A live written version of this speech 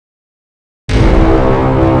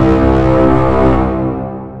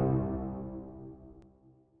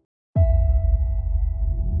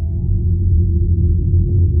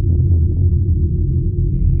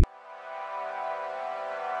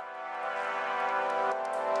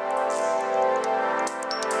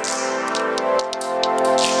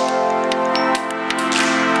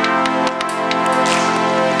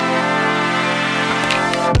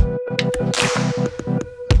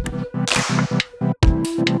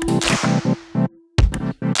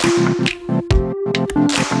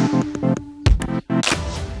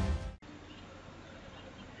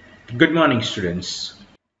Good morning, students.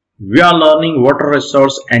 We are learning water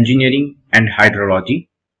resource engineering and hydrology.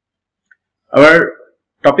 Our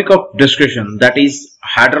topic of discussion, that is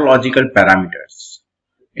hydrological parameters.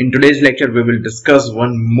 In today's lecture, we will discuss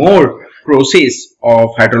one more process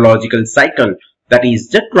of hydrological cycle, that is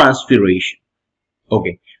the transpiration.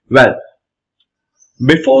 Okay, well,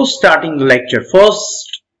 before starting the lecture,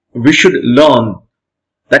 first we should learn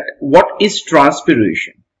that what is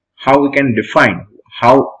transpiration, how we can define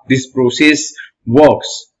how this process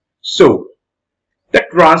works. So, the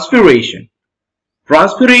transpiration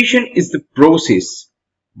is the process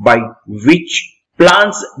by which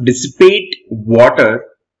plants dissipate water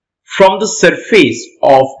from the surface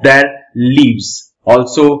of their leaves,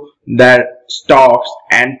 also their stalks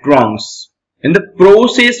and trunks, in the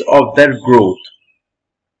process of their growth.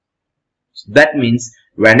 So that means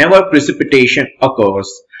whenever precipitation occurs,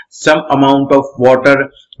 some amount of water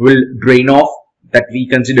will drain off, that we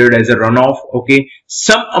considered as a runoff. Okay,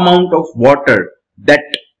 some amount of water that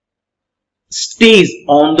stays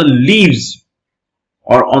on the leaves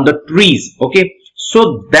or on the trees. Okay,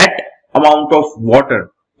 so that amount of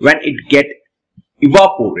water, when it get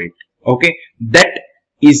evaporate, okay, that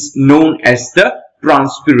is known as the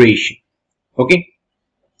transpiration. Okay,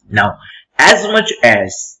 now as much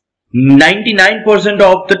as 99%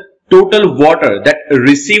 of the total water that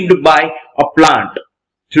received by a plant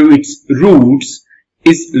through its roots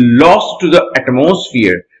is lost to the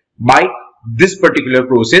atmosphere by this particular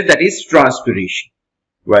process, that is transpiration.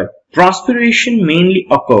 Well, transpiration mainly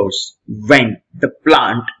occurs when the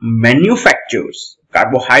plant manufactures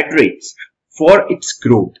carbohydrates for its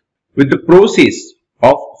growth with the process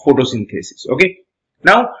of photosynthesis. Okay,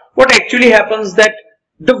 now what actually happens, that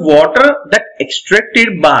the water that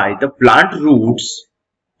extracted by the plant roots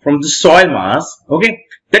from the soil mass, okay,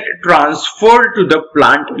 that transfer to the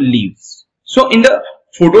plant leaves. So in the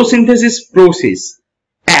photosynthesis process,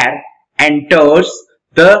 air enters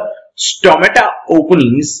the stomata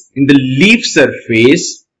openings in the leaf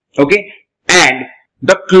surface, okay, and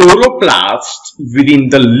the chloroplasts within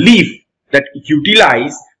the leaf that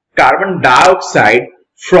utilize carbon dioxide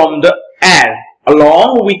from the air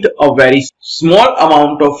along with a very small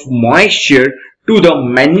amount of moisture to the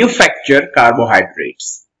manufacture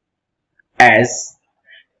carbohydrates. As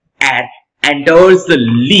air enters the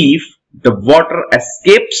leaf, the water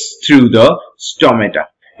escapes through the stomata.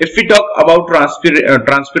 If we talk about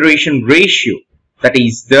transpiration ratio, that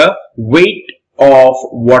is the weight of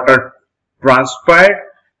water transpired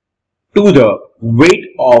to the weight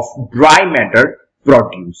of dry matter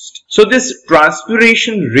produced. So this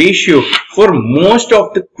transpiration ratio for most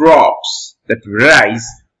of the crops that varies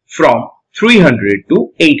from 300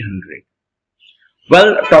 to 800.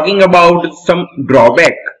 Well, talking about some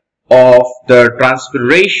drawback of the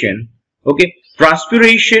transpiration, okay,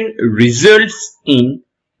 transpiration results in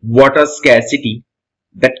water scarcity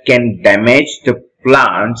that can damage the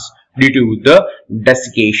plants due to the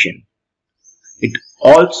desiccation. It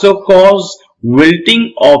also causes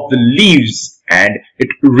wilting of the leaves and it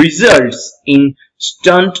results in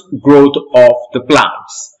stunt growth of the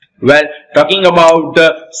plants. Well, talking about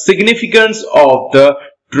the significance of the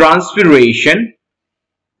transpiration,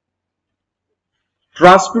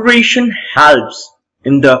 transpiration helps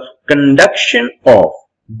in the conduction of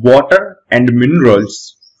water and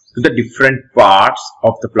minerals to the different parts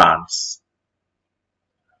of the plants.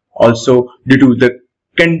 Also, due to the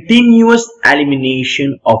continuous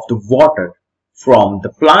elimination of the water from the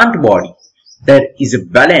plant body, there is a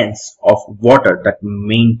balance of water that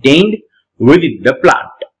maintained within the plant.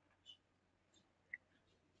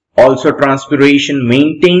 Also, transpiration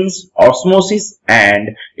maintains osmosis and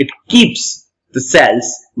it keeps the cells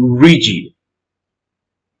rigid.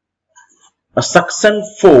 A suction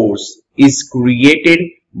force is created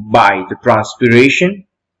by the transpiration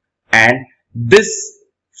and this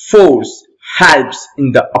force helps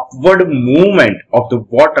in the upward movement of the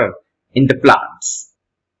water in the plants.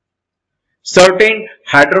 Certain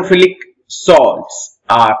hydrophilic salts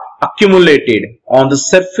are accumulated on the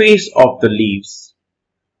surface of the leaves,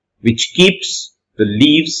 which keeps the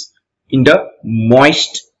leaves in the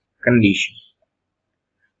moist condition.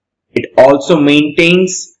 It also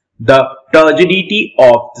maintains the turgidity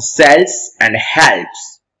of the cells and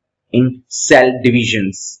helps in cell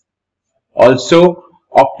divisions. Also,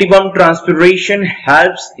 optimum transpiration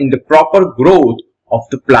helps in the proper growth of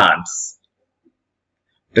the plants.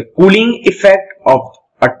 The cooling effect of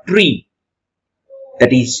a tree,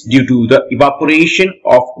 that is due to the evaporation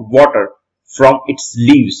of water from its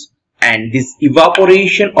leaves, and this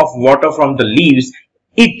evaporation of water from the leaves,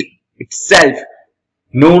 it itself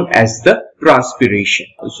known as the transpiration.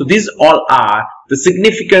 So these all are the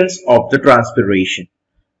significance of the transpiration.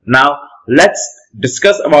 Now let's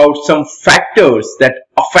discuss about some factors that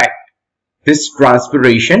affect this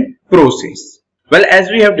transpiration process. Well, as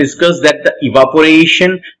we have discussed that the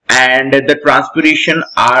evaporation and the transpiration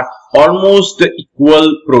are almost the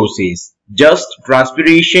equal process. Just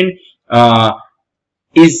transpiration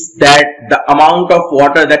is that the amount of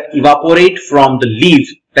water that evaporate from the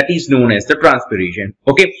leaves, that is known as the transpiration.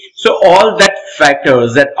 Okay, so all that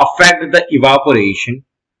factors that affect the evaporation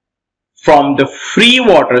from the free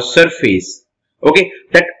water surface, okay,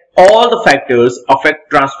 that all the factors affect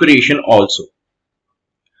transpiration also.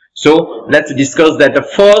 So let's discuss that the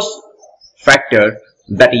first factor,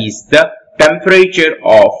 that is the temperature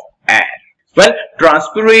of air. Well,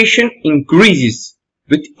 transpiration increases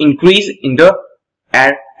with increase in the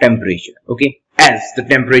air temperature. Okay, as the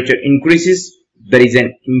temperature increases, there is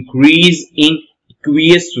an increase in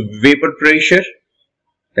aqueous vapor pressure,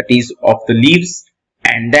 that is of the leaves,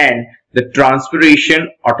 and then the transpiration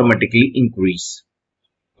automatically increase.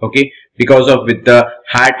 Okay, because of with the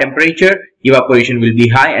high temperature, evaporation will be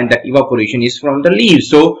high, and that evaporation is from the leaves.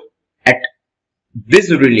 So at this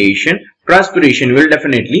relation, transpiration will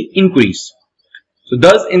definitely increase. So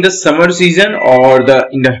thus in the summer season or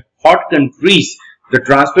in the hot countries, the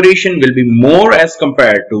transpiration will be more as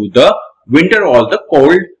compared to the winter or the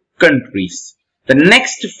cold countries. The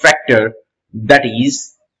next factor, that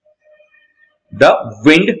is the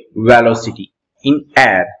wind velocity. In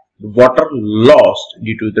air, the water lost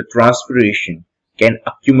due to the transpiration can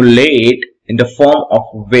accumulate in the form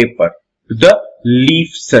of vapor to the leaf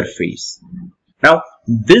surface. Now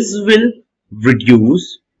this will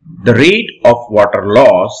reduce the rate of water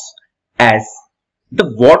loss, as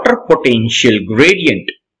the water potential gradient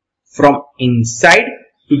from inside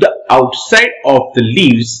to the outside of the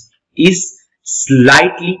leaves is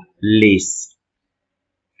slightly less.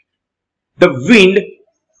 The wind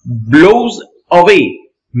blows away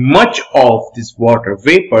much of this water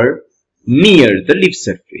vapor near the leaf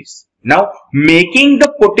surface, now making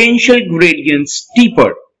the potential gradient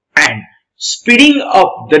steeper and speeding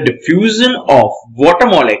up the diffusion of water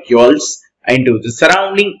molecules into the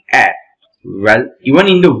surrounding air. Well, even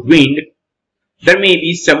in the wind, there may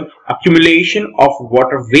be some accumulation of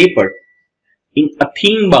water vapor in a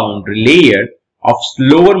thin boundary layer of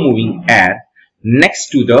slower moving air next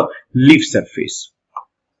to the leaf surface.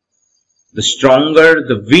 The stronger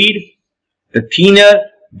the wind, the thinner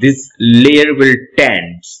this layer will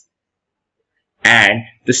tend, and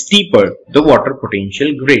the steeper the water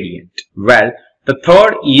potential gradient. Well, the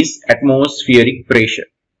third is atmospheric pressure.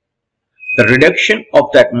 The reduction of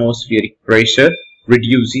the atmospheric pressure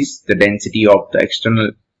reduces the density of the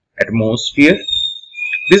external atmosphere.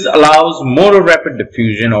 This allows more rapid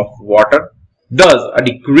diffusion of water. Thus, a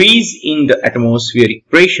decrease in the atmospheric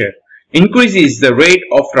pressure increases the rate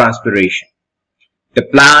of transpiration. The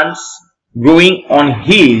plants growing on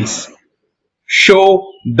hills show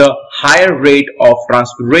the higher rate of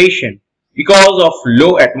transpiration because of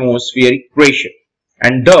low atmospheric pressure,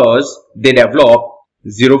 and thus they develop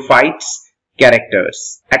xerophytes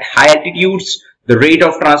characters. At high altitudes, the rate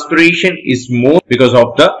of transpiration is more because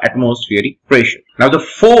of the atmospheric pressure. Now the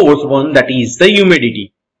fourth one, that is the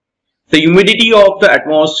humidity. The humidity of the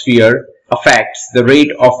atmosphere affects the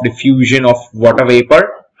rate of diffusion of water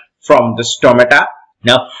vapor from the stomata.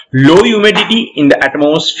 Now low humidity in the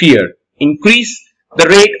atmosphere increase the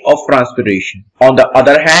rate of transpiration. On the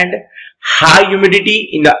other hand, high humidity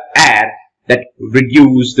in the air that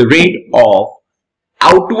reduce the rate of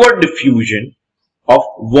outward diffusion of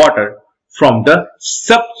water from the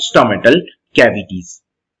substomatal cavities,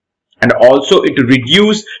 and also it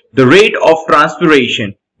reduces the rate of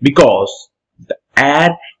transpiration because the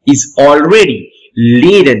air is already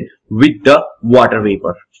laden with the water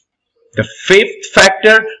vapor. The fifth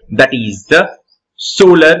factor, that is the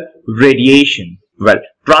solar radiation. Well,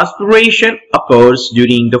 transpiration occurs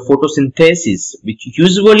during the photosynthesis, which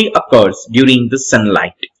usually occurs during the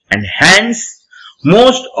sunlight, and hence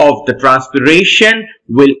most of the transpiration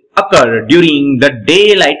will occur during the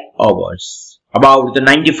daylight hours. About the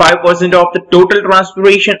 95% of the total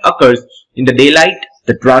transpiration occurs in the daylight.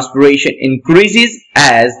 The transpiration increases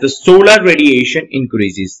as the solar radiation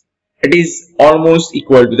increases. It is almost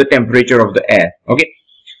equal to the temperature of the air. Okay,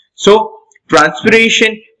 so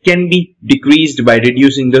transpiration can be decreased by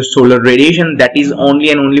reducing the solar radiation. That is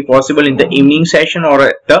only and only possible in the evening session or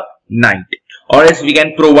at the night. Or else we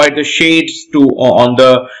can provide the shades on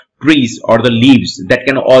the trees or the leaves. That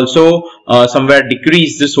can also somewhere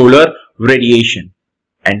decrease the solar radiation.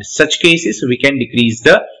 And in such cases we can decrease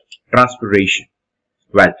the transpiration.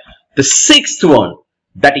 Well, the sixth one,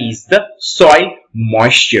 that is the soil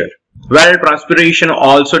moisture. Well, transpiration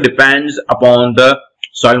also depends upon the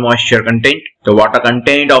soil moisture content, the water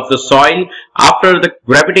content of the soil after the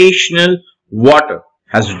gravitational water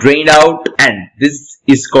has drained out, and this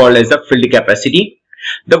is called as the filled capacity.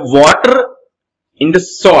 The water in the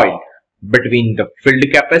soil between the filled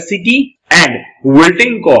capacity and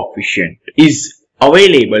wilting coefficient is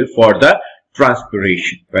available for the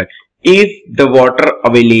transpiration. Well, if the water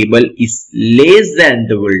available is less than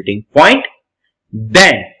the wilting point,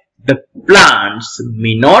 then the plants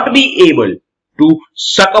may not be able to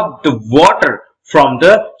suck up the water from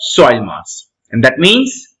the soil mass, and that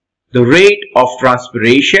means the rate of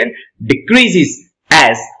transpiration decreases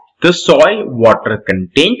as the soil water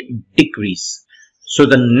content decreases. So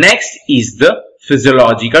the next is the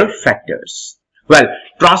physiological factors. Well,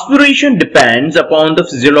 transpiration depends upon the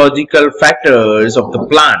physiological factors of the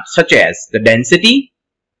plant, such as the density,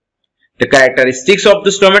 the characteristics of the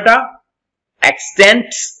stomata,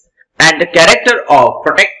 extent, and the character of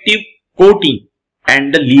protective coating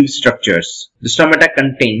and the leaf structures. The stomata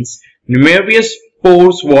contains numerous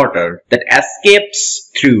pores water that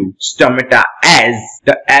escapes through stomata as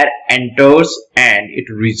the air enters, and it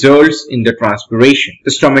results in the transpiration.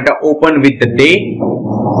 The stomata open with the day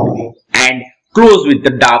and close with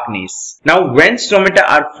the darkness. Now when stomata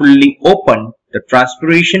are fully open, the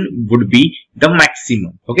transpiration would be the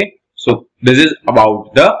maximum. Okay, so this is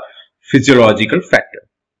about the physiological factor.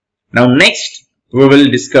 Now next we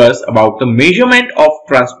will discuss about the measurement of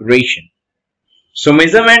transpiration. So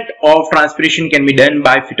measurement of transpiration can be done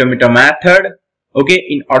by photometer method. Okay,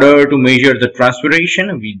 in order to measure the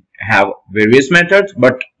transpiration, we have various methods,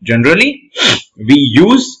 but generally we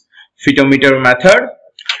use photometer method.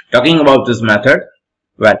 Talking about this method,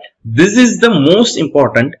 well, this is the most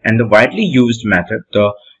important and the widely used method.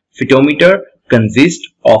 The photometer consists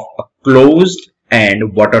of a closed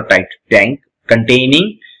and watertight tank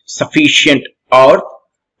containing sufficient earth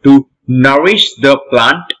to nourish the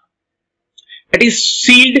plant. It is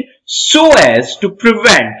sealed so as to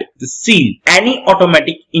prevent the seal any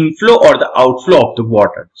automatic inflow or the outflow of the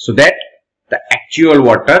water, so that the actual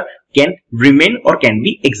water can remain or can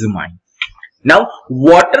be examined. Now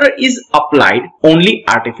water is applied only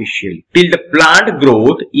artificially till the plant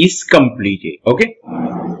growth is completed. Okay,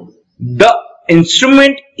 the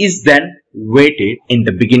instrument is then weighted in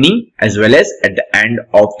the beginning as well as at the end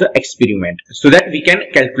of the experiment, so that we can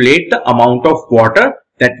calculate the amount of water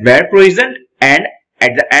that were present, and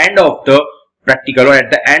at the end of the practical or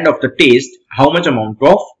at the end of the test, how much amount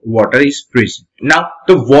of water is present. Now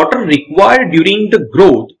the water required during the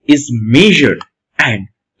growth is measured, and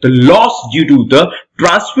the loss due to the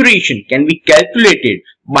transpiration can be calculated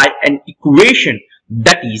by an equation,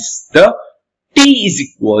 that is the T is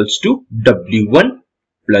equals to W1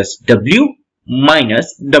 plus W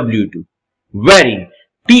minus W2, wherein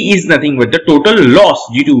T is nothing but the total loss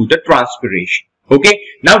due to the transpiration. Okay,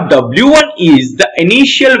 now W1 is the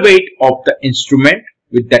initial weight of the instrument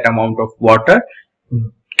with that amount of water.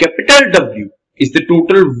 Capital W is the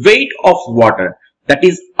total weight of water that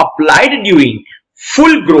is applied during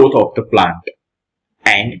full growth of the plant,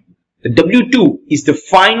 and the W2 is the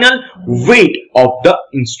final weight of the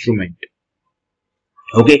instrument.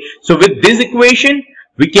 Okay, so with this equation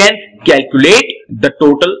we can calculate the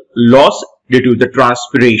total loss due to the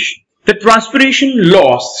transpiration. The transpiration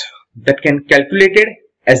loss that can calculated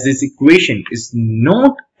as this equation is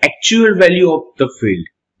not actual value of the field,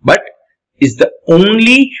 but is the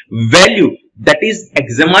only value that is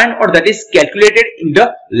examined or that is calculated in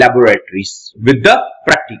the laboratories with the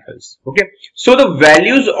practicals. Okay, so the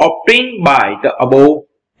values obtained by the above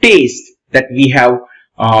test that we have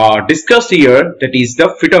discussed here, that is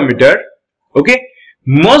the photometer, okay,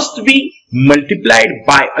 must be multiplied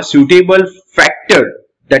by a suitable factor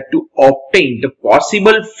that to obtain the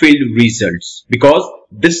possible field results, because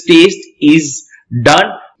this test is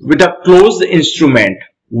done with a closed instrument,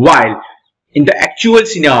 while in the actual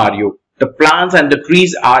scenario the plants and the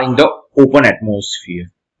trees are in the open atmosphere.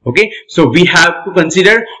 Okay, so we have to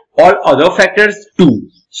consider all other factors too.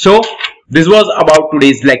 So this was about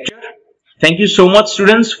today's lecture. Thank you so much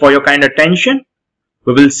students for your kind attention.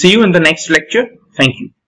 We will see you in the next lecture. Thank you.